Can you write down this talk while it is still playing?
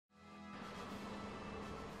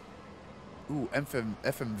Ooh,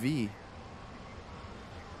 FMV.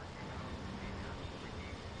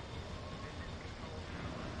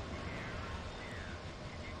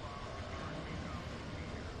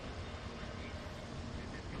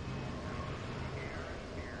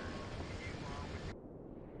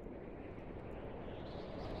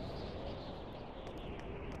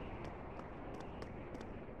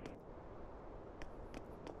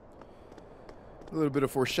 A little bit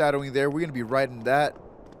of foreshadowing there. We're going to be riding that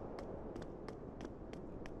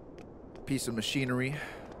piece of machinery.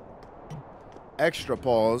 Extra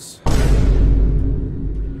pause.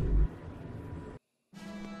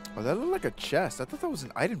 Oh, that looked like a chest. I thought that was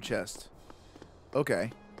an item chest.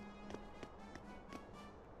 Okay.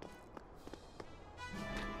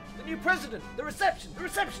 The new president! The reception! The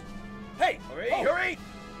reception! Hey! Hurry! Oh. Hurry!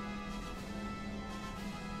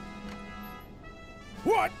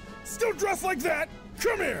 What? Still dressed like that?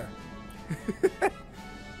 Come here!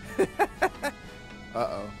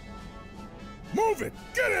 Uh-oh. Move it!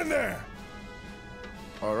 Get in there!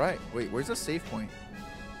 All right. Wait, where's the save point?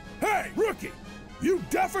 Hey, rookie! You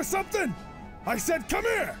deaf or something? I said come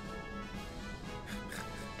here!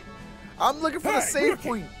 I'm looking for the save rookie,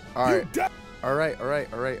 point. All right. All right. All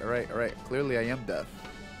right. Clearly, I am deaf.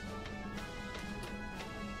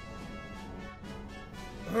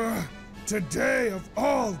 Today of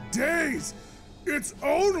all days, it's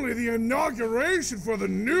only the inauguration for the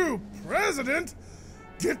new president.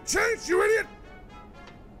 Get changed, you idiot!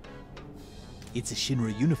 It's a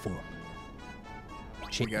Shinra uniform.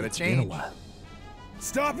 We gotta It's been a change. while.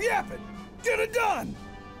 Stop yapping! Get it done!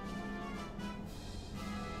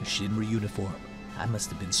 A Shinra uniform. I must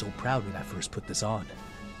have been so proud when I first put this on.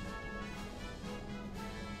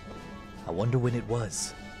 I wonder when it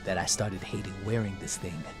was that I started hating wearing this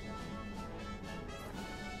thing.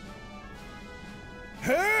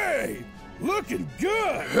 Hey! Looking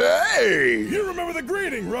good! Hey! You remember the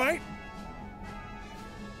greeting, right?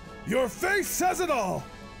 Your face says it all.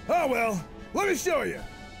 Oh well, let me show you.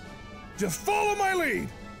 Just follow my lead.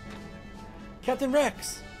 Captain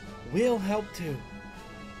Rex, we'll help too.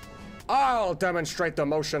 I'll demonstrate the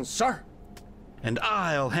motion, sir. And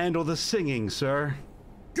I'll handle the singing, sir.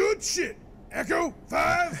 Good shit. Echo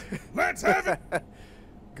 5, let's have it.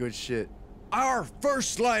 Good shit. Our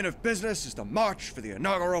first line of business is the march for the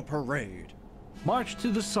inaugural parade. March to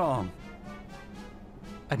the song.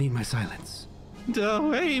 I need my silence.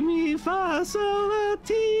 Do, re, mi, fa, sol, la,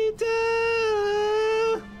 ti,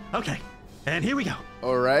 do. Okay, and here we go.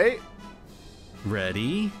 All right.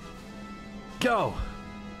 Ready? Go!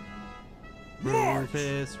 March!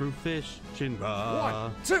 Rufus,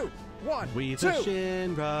 Shinra. 1, 2, 1, We 2. the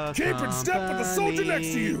Shinra Keep in step with the soldier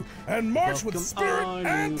next to you and march with spirit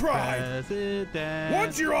and pride.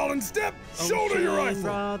 Once you're all in step, shoulder your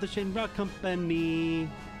rifle. The Shinra Company.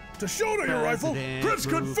 To shoulder your rifle, press Rufus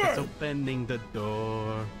confirm. opening the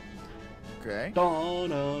door. Okay.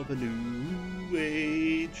 Dawn of a new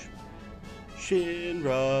age.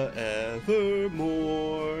 Shinra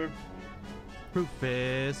evermore.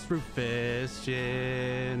 Rufus,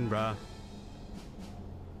 Shinra.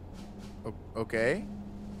 Okay.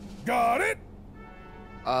 Got it?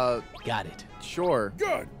 Got it. Sure.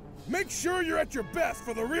 Good. Make sure you're at your best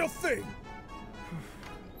for the real thing.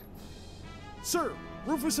 Sir,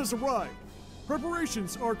 Rufus has arrived.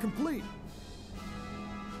 Preparations are complete.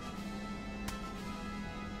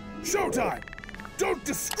 Showtime! Don't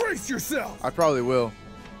disgrace yourself! I probably will.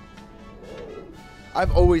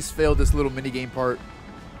 I've always failed this little minigame part.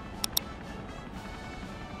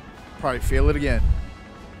 Probably fail it again.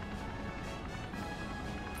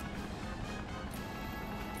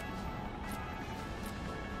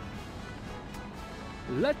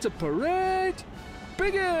 Let the parade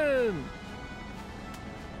begin!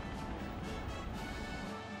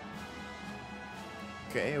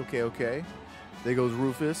 Okay. There goes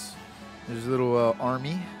Rufus. There's a little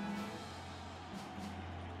army.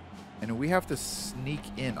 And we have to sneak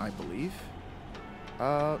in, I believe.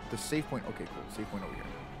 The save point. Okay, cool. Save point over here.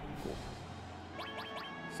 Cool.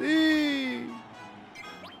 See.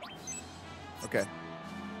 Okay.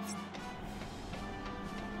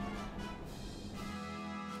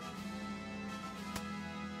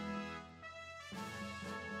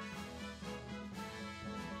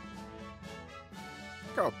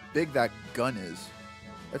 Look how big that gun is.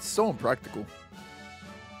 That's so impractical.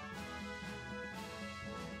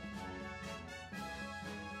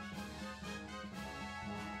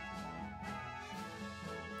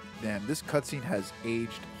 Damn, this cutscene has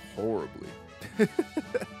aged horribly.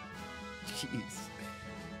 Jeez.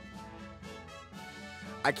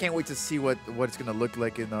 I can't wait to see what it's gonna look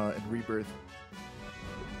like in Rebirth.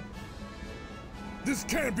 This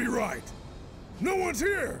can't be right. No one's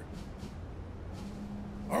here!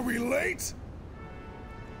 Are we late?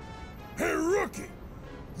 Hey, rookie!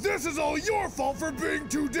 This is all your fault for being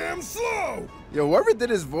too damn slow! Yo, whoever did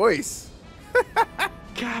his voice.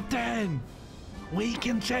 Captain! We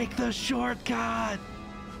can take the shortcut!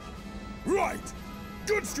 Right!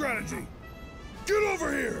 Good strategy! Get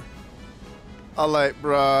over here! I like,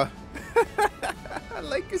 bruh. I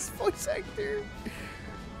like his voice actor.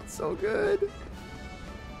 It's so good.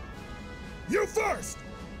 You first!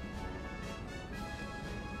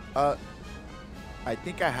 I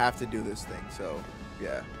think I have to do this thing, so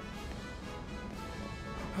yeah.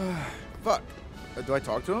 Fuck. Do I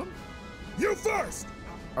talk to him? You first!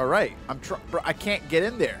 All right. Bro, I can't get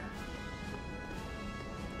in there.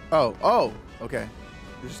 Oh, okay.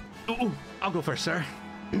 Just Ooh, I'll go first, sir.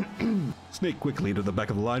 Sneak quickly to the back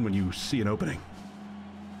of the line when you see an opening.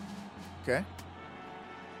 okay.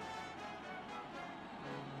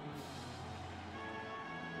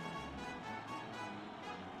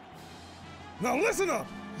 Now listen up!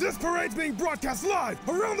 This parade's being broadcast live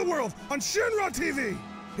around the world on Shinra TV!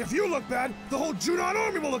 If you look bad, the whole Junon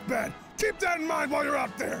army will look bad! Keep that in mind while you're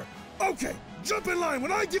out there! Okay, jump in line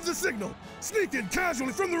when I give the signal! Sneak in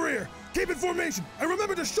casually from the rear! Keep in formation, and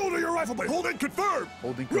remember to shoulder your rifle blade! Hold in, confirm!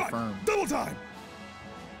 Holding Right, confirm. double time!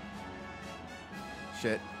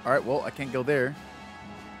 Shit. All right. Well, I can't go there.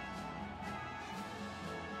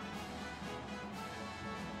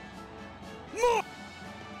 More!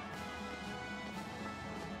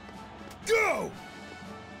 Go!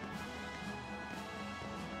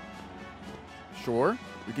 Sure.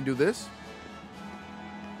 We can do this.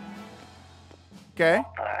 Okay.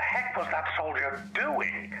 What the heck was that soldier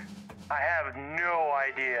doing? I have no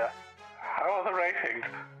idea. How are the ratings?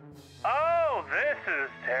 Oh, this is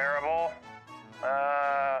terrible.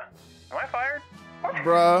 Am I fired? What?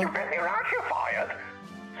 Bruh. You bet me right you're fired.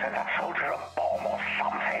 Send that soldier a bomb or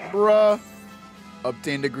something. Bruh.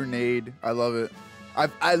 Obtained a grenade. I love it.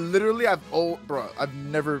 I've never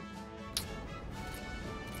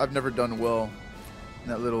done well in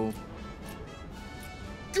that little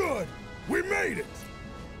Good! We made it!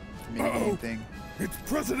 mini-game thing. It's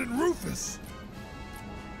President Rufus!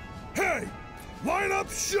 Hey! Line up,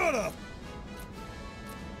 shut up!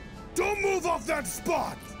 Don't move off that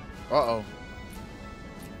spot! Uh-oh.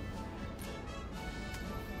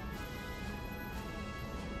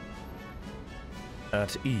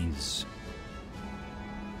 At ease.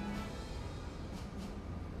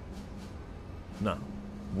 Now,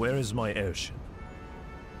 where is my airship?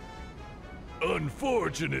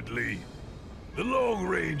 Unfortunately, the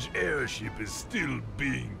long-range airship is still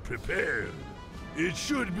being prepared. It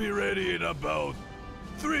should be ready in about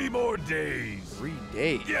 3 more days. 3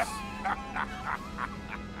 days. Yeah.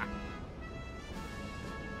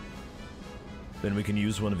 Then we can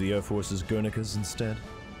use one of the Air Force's Guernicas instead?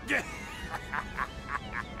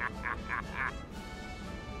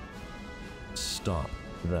 Stop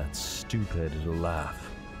that stupid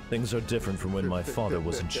laugh. Things are different from when my father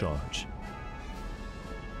was in charge.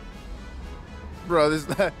 Bro,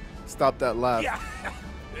 stop that laugh.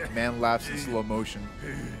 Man laughs in slow motion.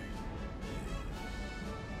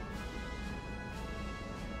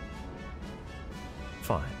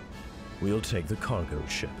 Fine. We'll take the cargo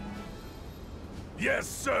ship. Yes,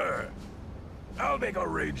 sir. I'll make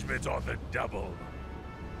arrangements on the double.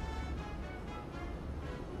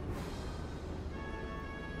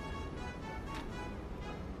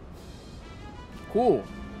 Cool.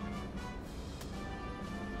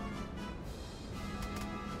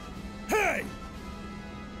 Hey!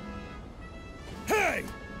 Hey!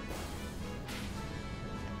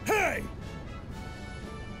 Hey!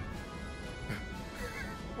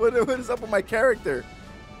 What is up with my character?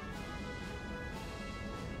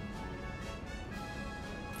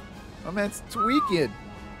 My man's tweaking.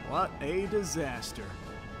 What a disaster.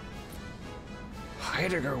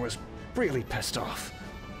 Heidegger was really pissed off.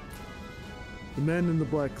 The man in the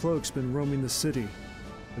black cloak's been roaming the city,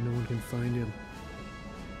 but no one can find him.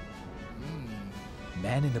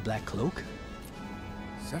 Man in the black cloak?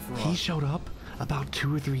 Sephiroth. He showed up about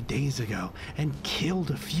 2 or 3 days ago and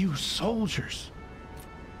killed a few soldiers.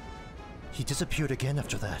 He disappeared again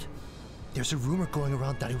after that. There's a rumor going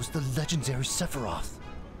around that it was the legendary Sephiroth.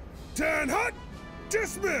 Dan Hut,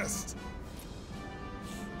 dismissed!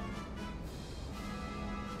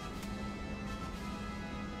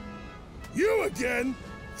 You again?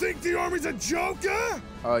 Think the army's a joke,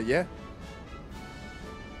 huh? Yeah.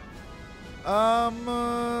 I'm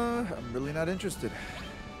really not interested.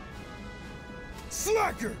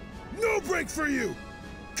 Slacker! No break for you!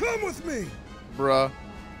 Come with me! Bruh.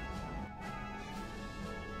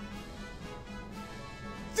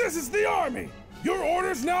 This is the army! Your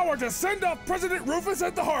orders now are to send off President Rufus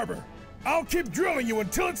at the harbor. I'll keep drilling you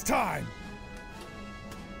until it's time.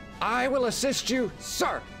 I will assist you,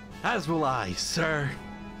 sir. As will I, sir.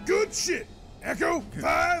 Good shit. Echo,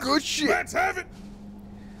 5. Good shit. Let's have it.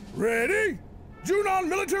 Ready? Junon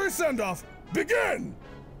military send-off. Begin.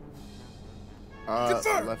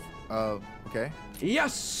 Confirm. Left. Okay.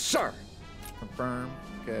 Yes, sir. Confirm.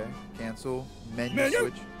 Okay. Cancel. Menu Menu.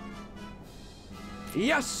 switch.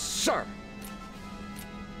 Yes, sir.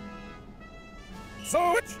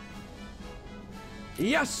 Switch.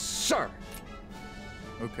 Yes, sir.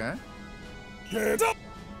 Okay. Hands up.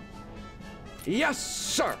 Yes,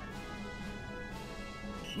 sir.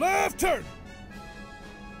 Left turn.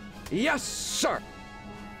 Yes, sir.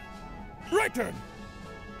 Right turn.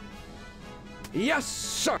 Yes,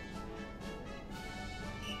 sir.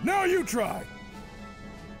 Now you try.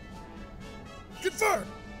 Confirm.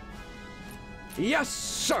 Yes,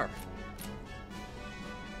 sir.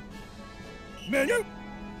 Menu.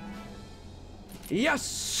 Yes,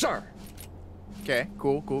 sir. Okay.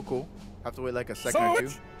 Cool. Cool. Cool. Have to wait like a second or two.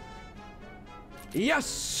 Switch. Yes,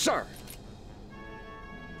 sir.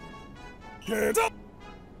 Hands up.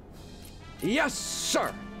 Yes,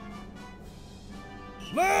 sir.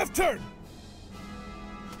 Left turn.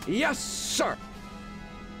 Yes, sir.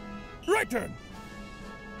 Right turn.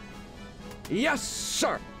 Yes,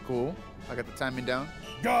 sir. Cool. I got the timing down.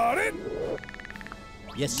 Got it.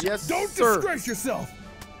 Yes, sir. Yes, Don't sir. disgrace yourself.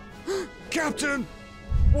 Captain,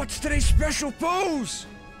 what's today's special pose?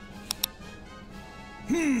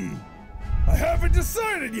 I haven't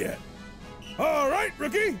decided yet. All right,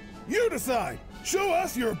 rookie, you decide. Show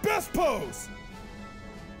us your best pose.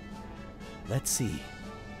 Let's see.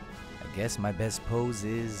 I guess my best pose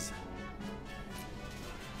is...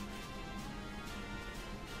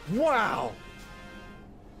 Wow.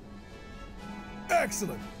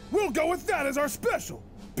 Excellent. We'll go with that as our special.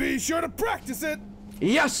 Be sure to practice it.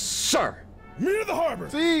 Yes, sir. Meet at the harbor.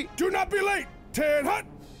 See? Do not be late. Tan Hut,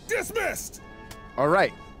 dismissed. All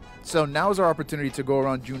right. So now is our opportunity to go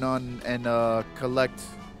around Junon and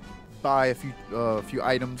buy a few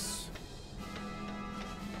items.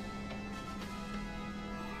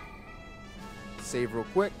 Save real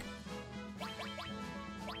quick.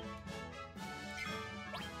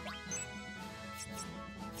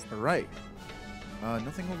 All right.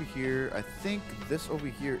 Nothing over here. I think this over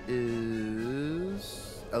here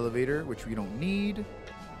is elevator, which we don't need.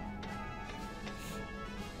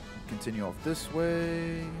 Continue off this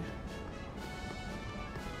way.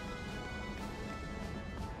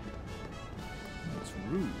 It's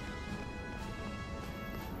Rude.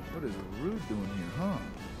 What is Rude doing here, huh?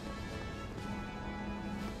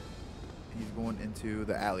 He's going into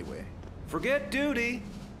the alleyway. Forget duty.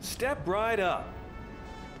 Step right up.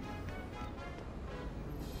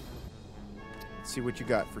 Let's see what you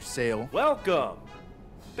got for sale. Welcome.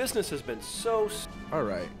 Business has been so... All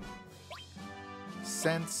right.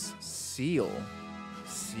 Sense seal.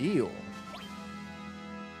 Seal.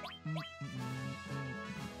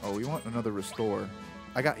 Oh, we want another restore.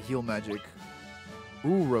 I got heal magic.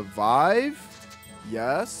 Ooh, revive.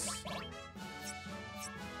 Yes.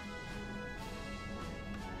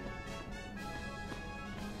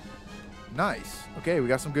 Nice. Okay, we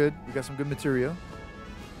got some good material.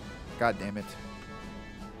 God damn it.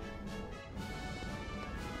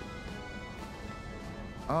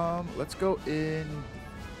 Let's go in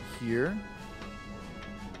here.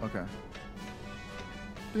 Okay.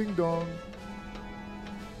 Ding dong.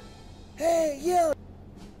 Hey, you.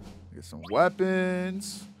 Get some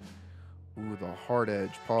weapons. Ooh, the hard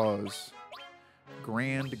edge. Pause.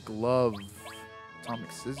 Grand glove.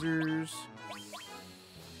 Atomic scissors.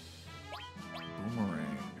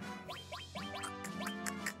 Boomerang.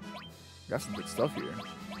 Got some good stuff here.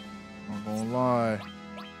 I'm not gonna lie.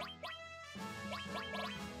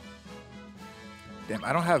 Damn,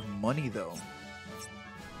 I don't have money though.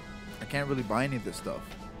 I can't really buy any of this stuff.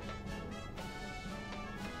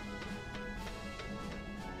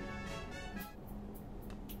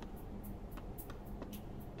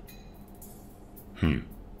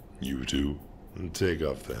 You two, take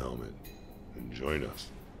off the helmet and join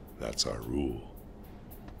us. That's our rule.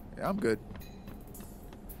 Yeah, I'm good.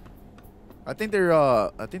 I think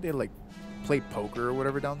they like play poker or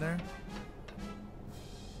whatever down there.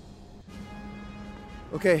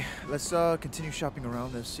 Okay, let's continue shopping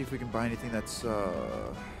around. Let's see if we can buy anything that's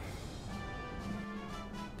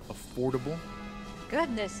affordable.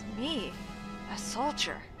 Goodness me, a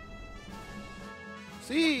soldier.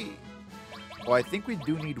 See. Well, I think we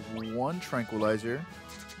do need one tranquilizer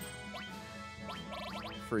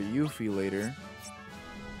for Yuffie later.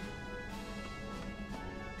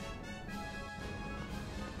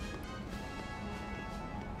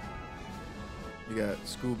 You got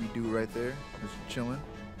Scooby-Doo right there, just chilling.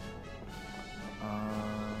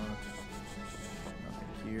 Nothing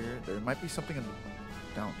here. There might be something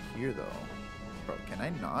down here though. Bro, can I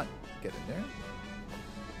not get in there?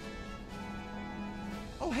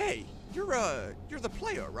 Oh hey, you're the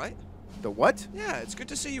player, right? The what? Yeah, it's good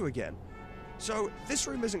to see you again. So this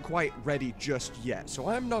room isn't quite ready just yet, so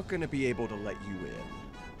I'm not gonna be able to let you in.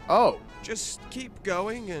 Oh. Just keep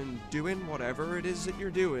going and doing whatever it is that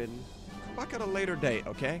you're doing. Come back at a later date,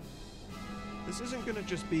 okay? This isn't gonna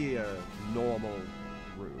just be a normal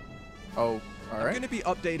room. Oh, alright. I'm gonna be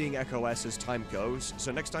updating Echo S as time goes,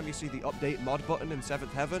 so next time you see the update mod button in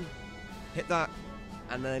 7th Heaven, hit that,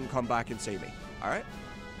 and then come back and see me, alright?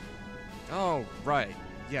 Oh, right.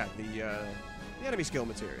 Yeah, the enemy skill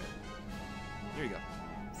material. Here you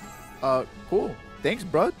go. Cool. Thanks,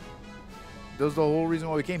 bud. That was the whole reason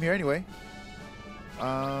why we came here anyway.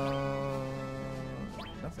 Nothing.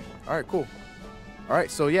 Alright, cool.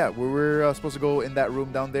 Alright, so yeah, we're supposed to go in that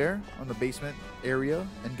room down there on the basement area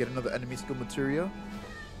and get another enemy skill materia.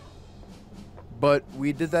 But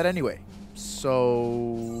we did that anyway.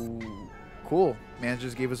 So cool. Man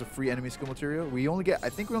just gave us a free enemy skill materia. I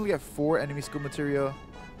think we only get 4 enemy skill materia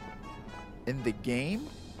in the game.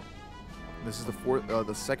 This is the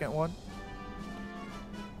second one.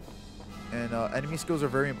 And enemy skills are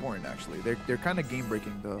very important actually. They're kind of game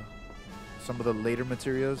breaking. Some of the later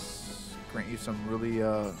materias grant you some really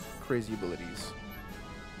crazy abilities.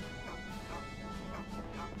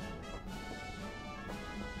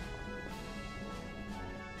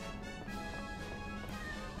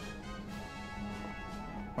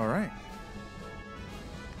 All right.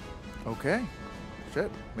 Okay. Shit,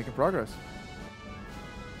 making progress.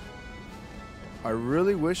 I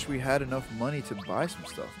really wish we had enough money to buy some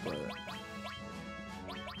stuff, but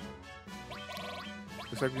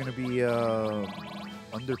looks like we're gonna be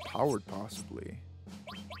underpowered possibly.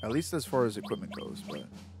 At least as far as equipment goes, but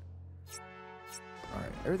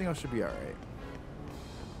alright. Everything else should be alright.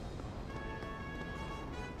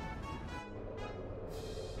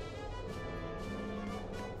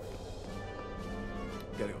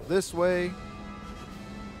 Gotta go this way.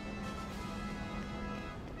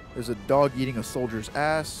 There's a dog eating a soldier's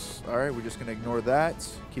ass. Alright, we're just gonna ignore that.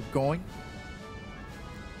 Keep going.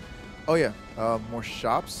 Oh yeah, more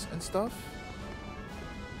shops and stuff.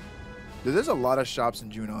 Dude, there's a lot of shops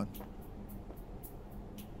in Junon.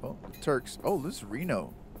 Oh, the Turks. Oh, this is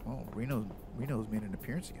Reno. Oh, Reno's made an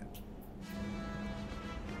appearance again.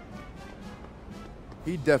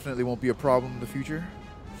 He definitely won't be a problem in the future.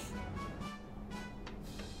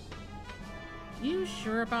 You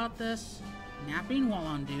sure about this? Napping while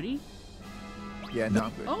on duty? Yeah, no,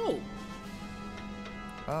 I'm good. Oh!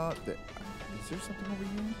 Is there something over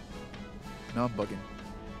here? No, I'm bugging.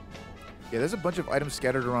 Yeah, there's a bunch of items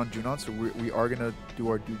scattered around Junon, so we are gonna do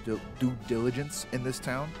our due diligence in this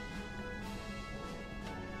town.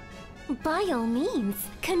 By all means,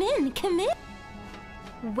 come in, come in.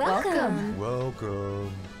 Welcome.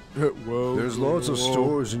 Welcome. Whoa. There's lots of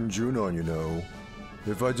stores in Junon, you know.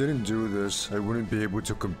 If I didn't do this, I wouldn't be able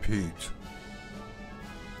to compete.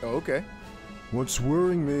 Oh, okay. What's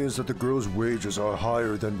worrying me is that the girls' wages are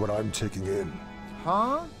higher than what I'm taking in.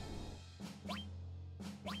 Huh?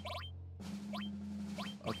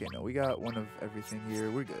 Okay, no, we got one of everything here.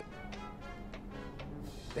 We're good.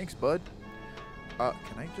 Thanks, bud. Can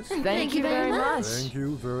I just... Thank you very much. Thank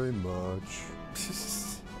you very much.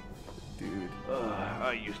 Dude.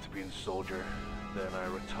 I used to be a soldier. Then I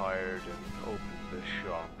retired and opened this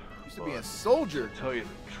shop. Used to be a soldier? To tell you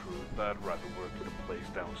the truth, I'd rather work at a place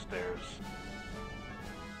downstairs.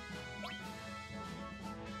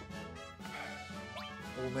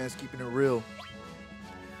 Old man's keeping it real.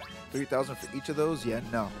 3,000 for each of those? Yeah,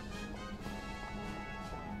 no.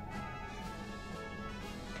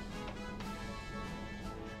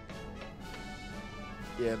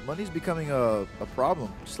 Yeah, money's becoming a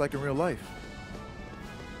problem, just like in real life.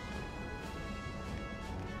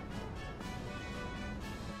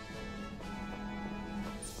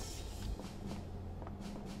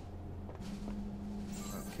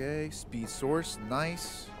 Okay, speed source,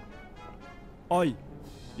 nice. Oi,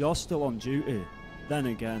 you're still on duty. Then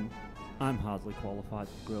again, I'm hardly qualified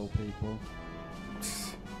to grill people.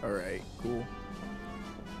 Alright, cool.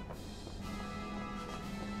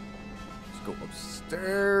 Let's go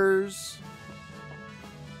upstairs.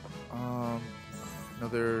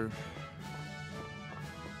 Another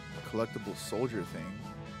collectible soldier thing.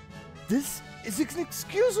 This is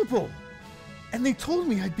inexcusable! And they told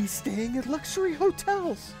me I'd be staying at luxury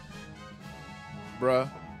hotels. Bruh.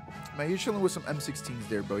 Man, you're chilling with some M16s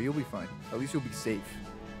there, bro. You'll be fine. At least you'll be safe.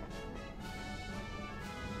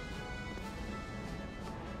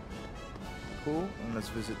 Cool. And let's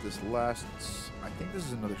visit this last. I think this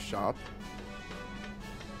is another shop.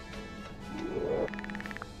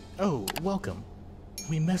 Oh, welcome.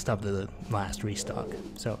 We messed up the last restock,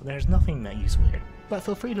 so there's nothing that you swear, but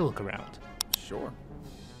feel free to look around. Sure.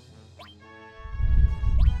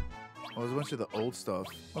 Oh, there's a bunch of the old stuff.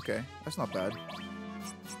 Okay, that's not bad.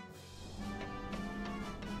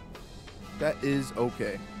 That is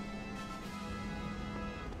okay.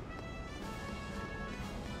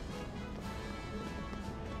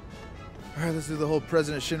 Alright, let's do the whole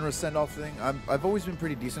President Shinra send-off thing. I've always been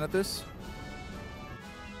pretty decent at this.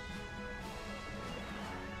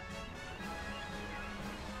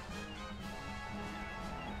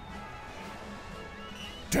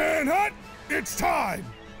 Tan Hut, it's time!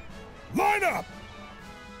 Line up!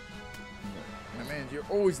 My man, you're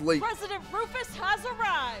always late. President Rufus has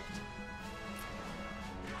arrived!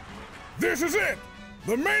 This is it!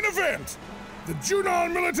 The main event! The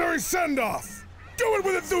Junon military send-off! Do it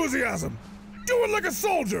with enthusiasm! Do it like a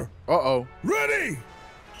soldier! Uh-oh. Ready!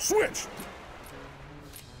 Switch!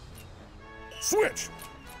 Switch!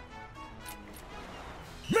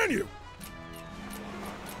 Menu!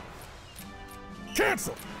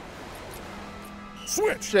 Cancel!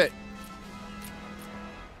 Switch! Shit.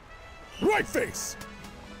 Right face!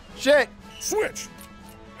 Shit! Switch!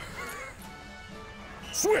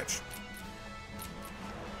 Switch!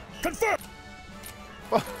 Confirm!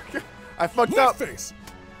 I fucked Left up. face!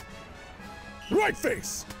 Right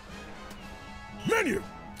face! Menu!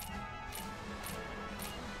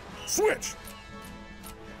 Switch!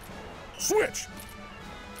 Switch!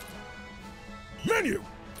 Menu!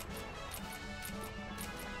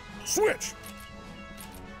 Switch!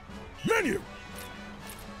 Menu!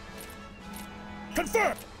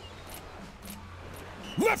 Confirm!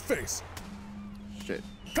 Left face! Shit.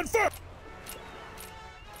 Confirm!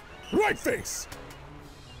 Right face!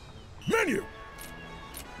 Menu!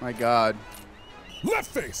 My God. Left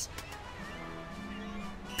face!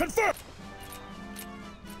 Confirm!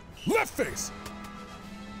 Left face!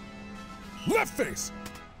 Left face!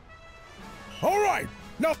 Alright,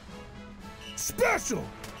 now special!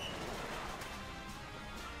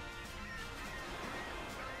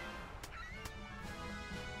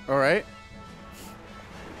 Alright.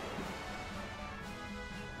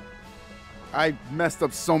 I messed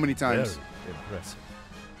up so many times. Very impressive.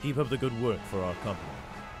 Keep up the good work for our company.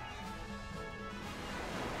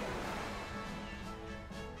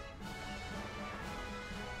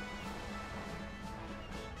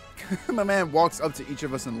 My man walks up to each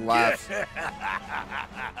of us and laughs.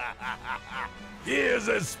 Here's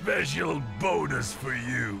a special bonus for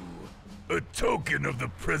you. A token of the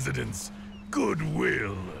president's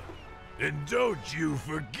goodwill. And don't you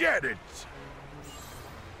forget it.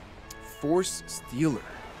 Force Stealer.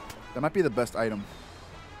 That might be the best item.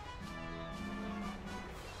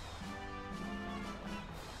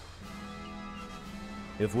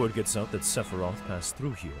 If word gets out that Sephiroth passed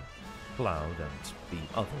through here, Cloud and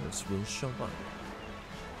the others will show up.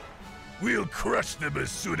 We'll crush them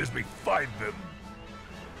as soon as we find them.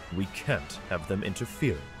 We can't have them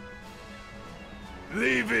interfering.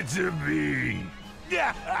 Leave it to me.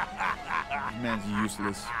 Man's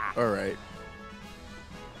useless. Alright.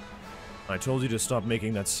 I told you to stop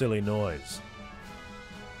making that silly noise.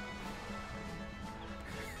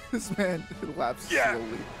 This man laughs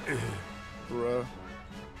slowly. Bruh.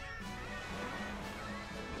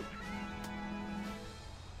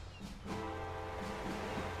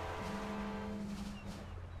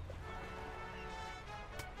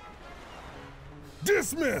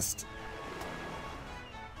 Dismissed!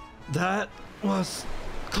 That was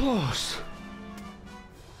close.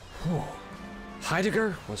 Oh,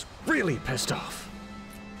 Heidegger was really pissed off.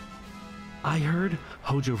 I heard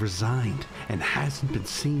Hojo resigned and hasn't been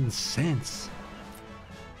seen since.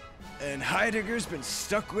 And Heidegger's been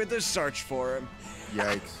stuck with the search for him.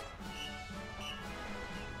 Yikes.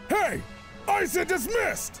 Hey! I said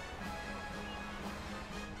dismissed!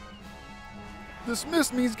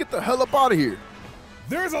 Dismissed means get the hell up out of here.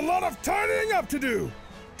 There's a lot of tidying up to do!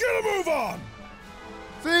 Get a move on!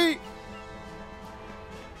 See?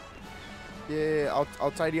 Yeah,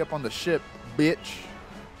 I'll tidy up on the ship, bitch.